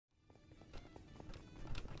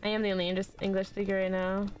I am the only English speaker right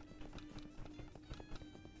now.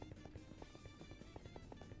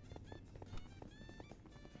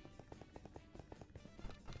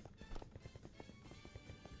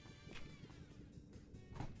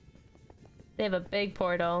 They have a big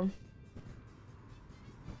portal.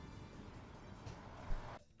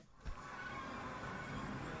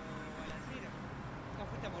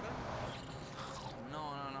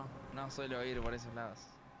 No suelo ir por esos lados.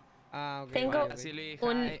 Ah, ok. Tengo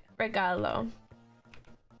un regalo.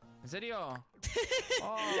 ¿En serio?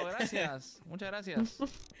 Oh, gracias. Muchas gracias.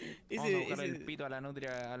 Vamos a buscar el pito a la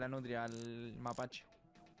nutria, al mapache.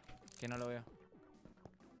 Que no lo veo.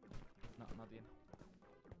 No tiene.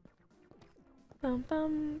 Bum,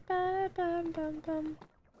 bum, ba, bum, bum, bum.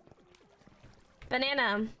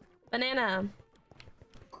 Banana.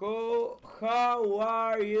 How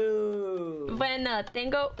are you? Bueno,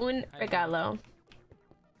 tengo un regalo.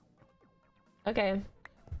 Okay.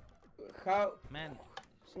 Man.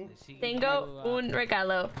 Tengo un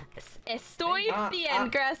regalo. Estoy bien,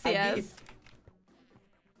 gracias.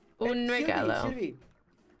 Un regalo. Sylvie,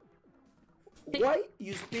 why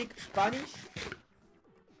you speak Spanish?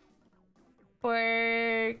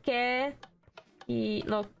 Porque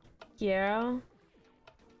lo quiero.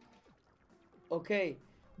 Okay,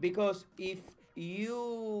 because if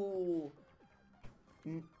you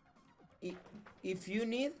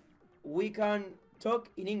need, we can talk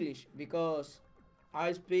in English because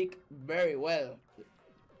I speak very well.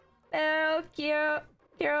 Pero quiero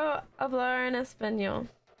hablar en español.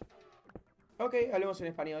 Okay, hablemos en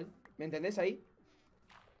español. ¿Me entendés ahí?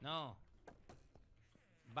 No.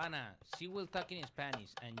 Vanna, she will talk in Spanish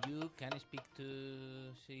and you can speak to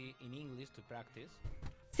she in English to practice.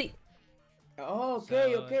 Sí. Oh,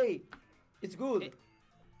 okay, So, okay. It's good.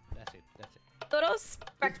 That's it. Todos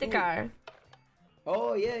practicar.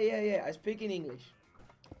 Oh, yeah. I speak in English.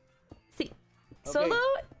 Sí. Okay. Solo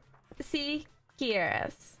si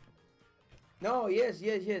quieres. No, yes.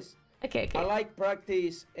 Okay. I like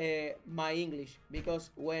practice my English because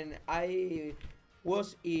when I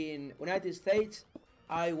was in United States,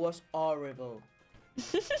 I was horrible.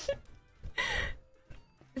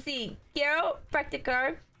 Sí, quiero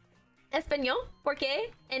practicar español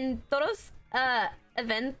porque en todos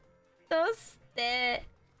eventos de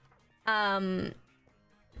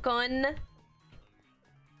con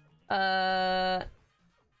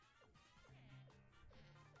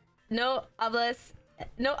no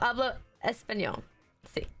hablo español.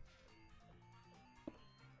 Sí.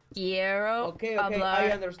 Quiero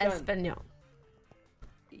hablar español.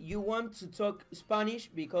 You want to talk Spanish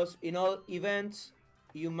because in all events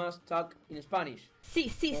you must talk in Spanish. Sí.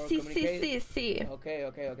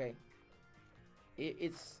 Okay.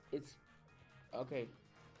 It's okay.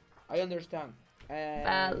 I understand.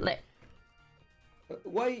 Vale.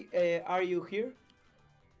 Why are you here?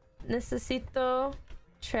 Necesito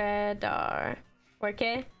cheddar. ¿Por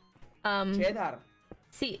qué? Cheddar.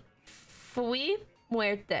 Sí. Fui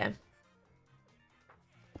muerte.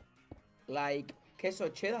 Like queso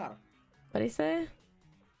cheddar. What do you say?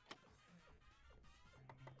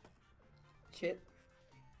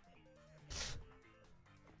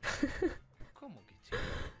 ¿Cómo que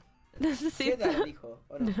cheddar? Necesito... Cheddar dijo.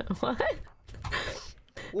 ¿O no?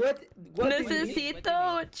 What? What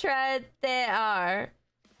Necesito tradear.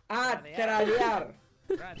 Tradear.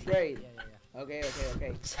 Trade. Yeah. Okay.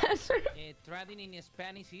 Trading in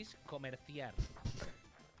Spanish is comerciar.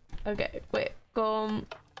 Okay, wait.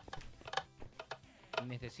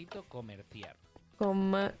 Necesito comerciar.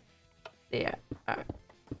 Yeah.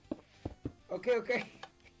 Okay.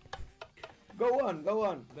 Go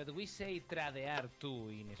on. But we say tradear too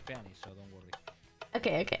in Spanish, so don't worry.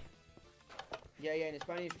 Okay. Yeah, in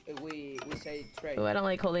Spanish we say trade. Ooh, I don't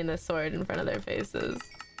like holding this sword in front of their faces.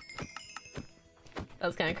 That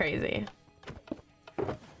was kind of crazy.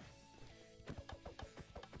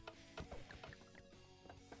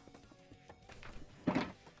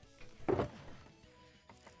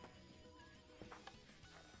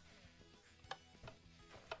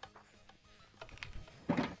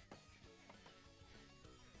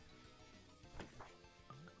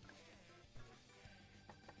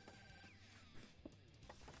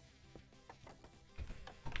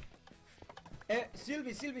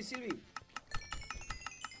 Sylvie.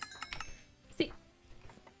 Sí.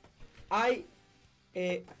 I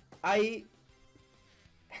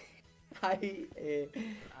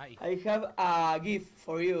have a gift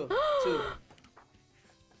for you too.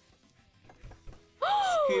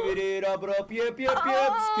 Skibidi da bro piep,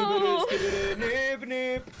 skibidi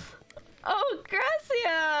nip. Oh,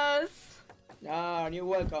 gracias. Ah, you're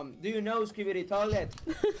welcome. Do you know Skibidi Toilet?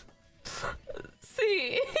 Sí.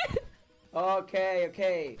 Sí. Okay,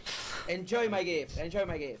 okay. Enjoy my gift. Enjoy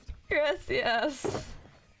my gift. Gracias.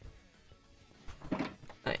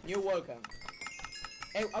 Nice. You're welcome.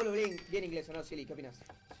 Hablo bien inglés, ¿o no, Silly? ¿Qué opinas?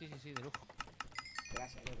 Sí, sí, sí, de lujo.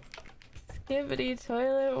 Gracias, loco. Skibbity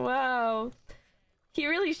toilet. Wow. He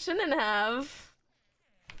really shouldn't have.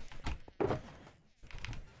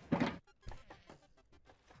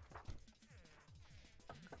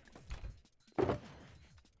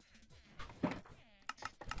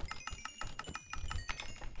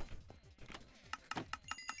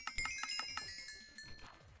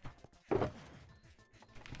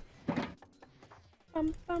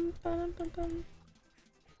 Bum, bum, bum, bum, bum.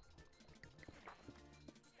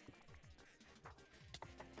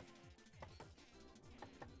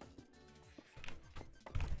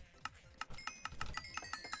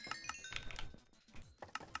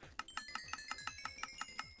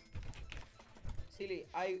 Silly,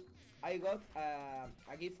 I got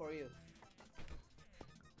a gift for you.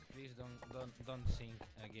 Please don't sing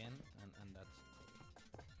again, and that's.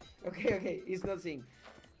 Okay, okay, it's not sing.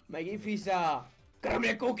 My gift is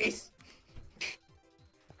caramel cookies.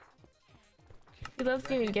 He loves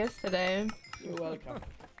giving gifts today. You're welcome.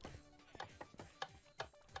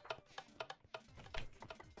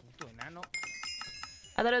 Puto enano.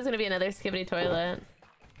 I thought it was gonna be another skibbity toilet.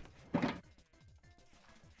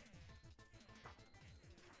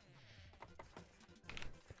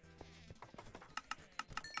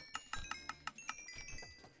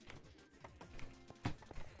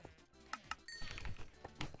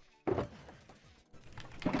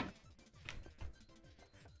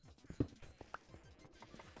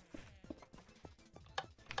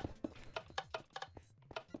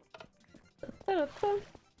 Da-da-da.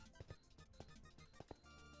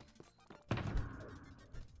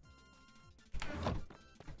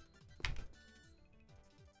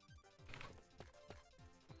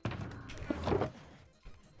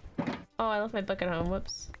 Oh, I left my book at home.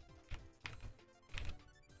 Whoops.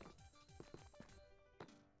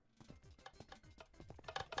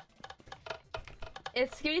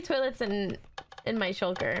 It's skibbity toilets in my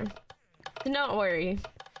shulker. Do not worry.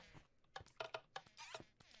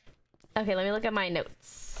 Okay, let me look at my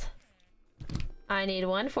notes. I need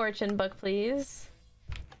one fortune book, please.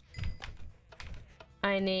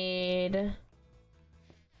 I need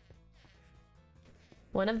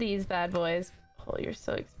one of these bad boys. Oh, you're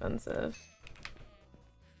so expensive.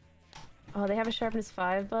 Oh, they have a sharpness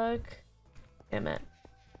 5 book. Damn it.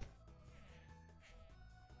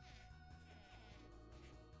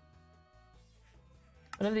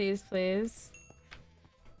 One of these, please.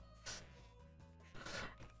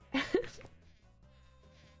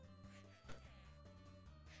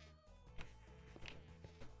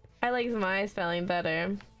 I like my spelling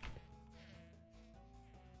better.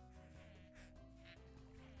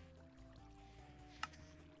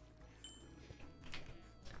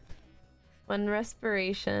 One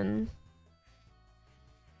respiration.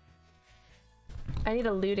 I need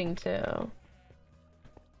a looting too.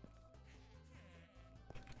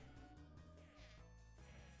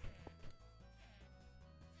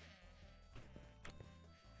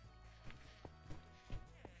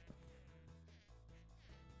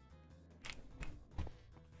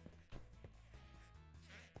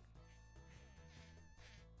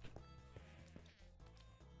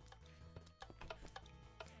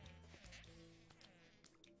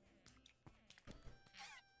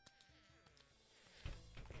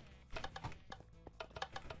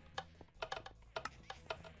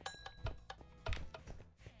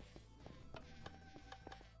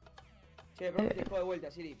 Che, pronto te dejo de vuelta,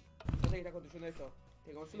 Siri. Yo sé que estás construyendo esto.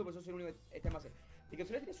 Te consulto porque sos el único que está en base. ¿De que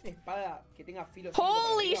solo tienes una espada que tenga filo 5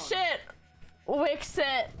 para Holy arriba, o no? shit!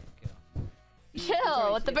 Wixit! Y, Chill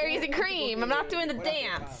escúchame, with si the le berries pongo and un cream. tipo I'm not de doing the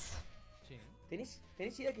mejoras dance. Sí.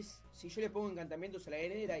 ¿Tenés idea que si yo le pongo encantamientos a la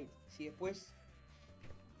Netherite, si después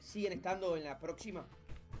siguen estando en la próxima?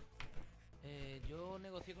 Yo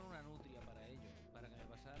negocié con una nutria para ello, para que me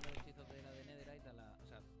pasara los hechizos de la de Netherite a la... O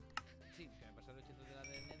sea, sí, que me pasara los hechizos de la de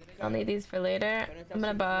Netherite. I'll need these for later. Pero no está I'm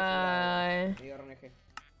gonna buy... Digo RNG.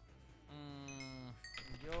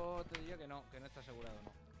 Yo te diría que no está asegurado,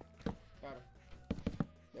 no. Claro.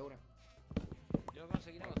 De una. Yo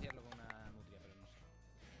conseguí negociarlo con una nutria, pero no sé.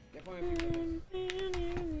 Después me fijo.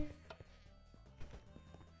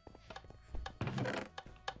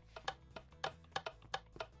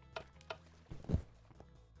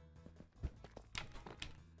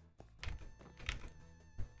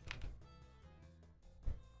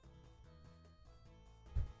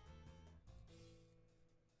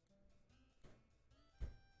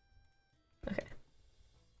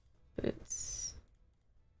 Boots.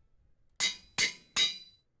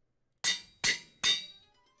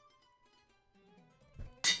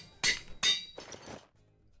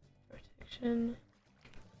 fortune.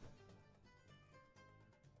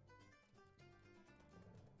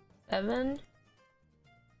 Seven.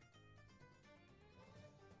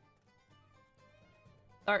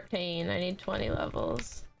 I need 20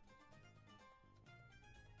 levels.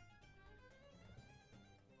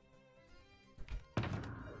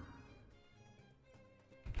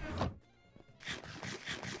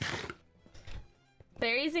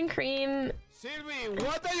 Berries and cream. SYLVEE,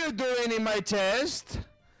 what are you doing in my chest?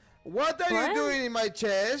 What are you doing in my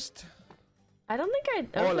chest? I don't think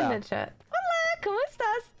I opened the chat. Hola, ¿cómo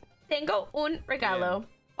estás? Tengo un regalo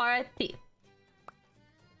para ti.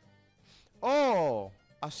 Oh,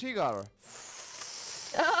 a cigar.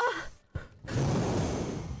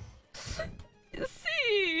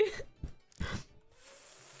 Sí.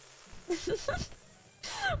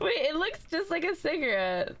 Wait, it looks just like a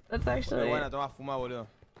cigarette. That's actually. Bueno, toma, fuma, boludo.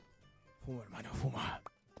 Fuma, hermano, fuma.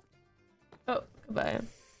 Oh, goodbye.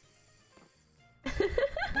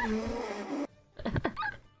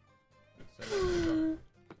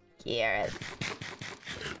 Carrot.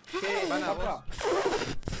 You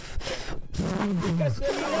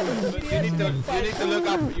need to look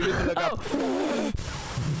up. You need to look up.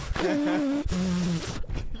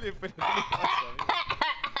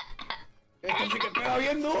 Esto sí que pega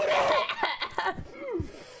bien duro.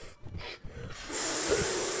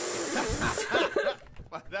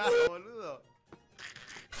 Pará, boludo.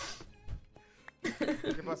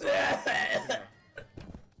 ¿Qué pasó?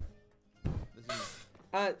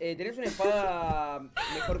 ¿tenés una espada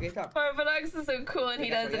mejor que esta? Orthodox is so cool and he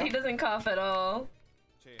doesn't cough at all.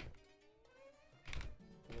 Sí.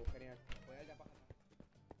 Genial. Voy a la paja.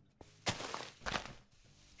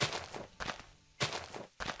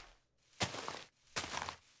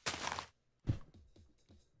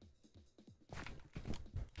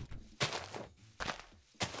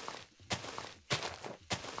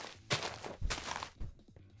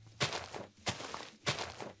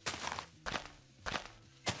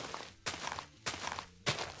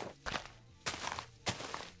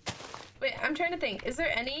 Wait, I'm trying to think. Is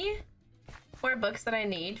there any more books that I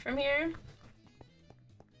need from here?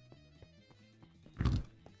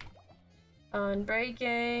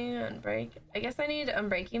 Unbreaking. I guess I need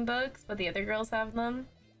unbreaking books, but the other girls have them.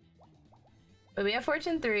 But we have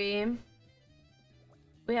Fortune 3.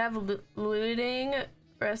 We have looting,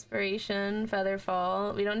 respiration,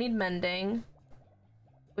 featherfall. We don't need mending.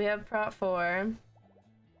 We have prop 4.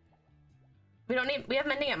 We have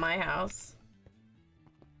mending at my house.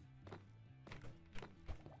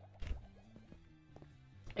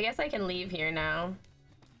 I guess I can leave here now.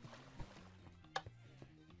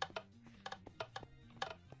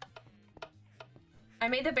 I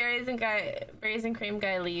made the berries and cream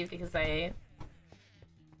guy leave because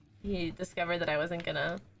he discovered that I wasn't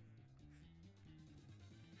gonna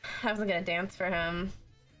dance for him.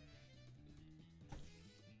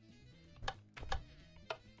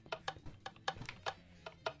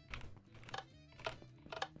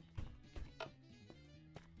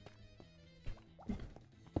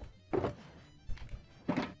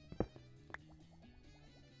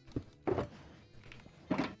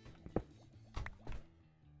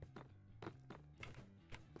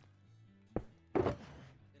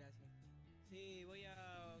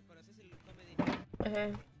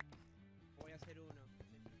 Okay. Voy a hacer uno.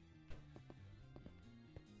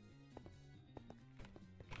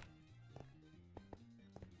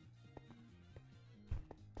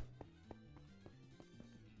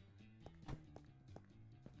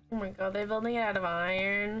 Oh my god, they're building it out of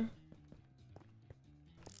iron.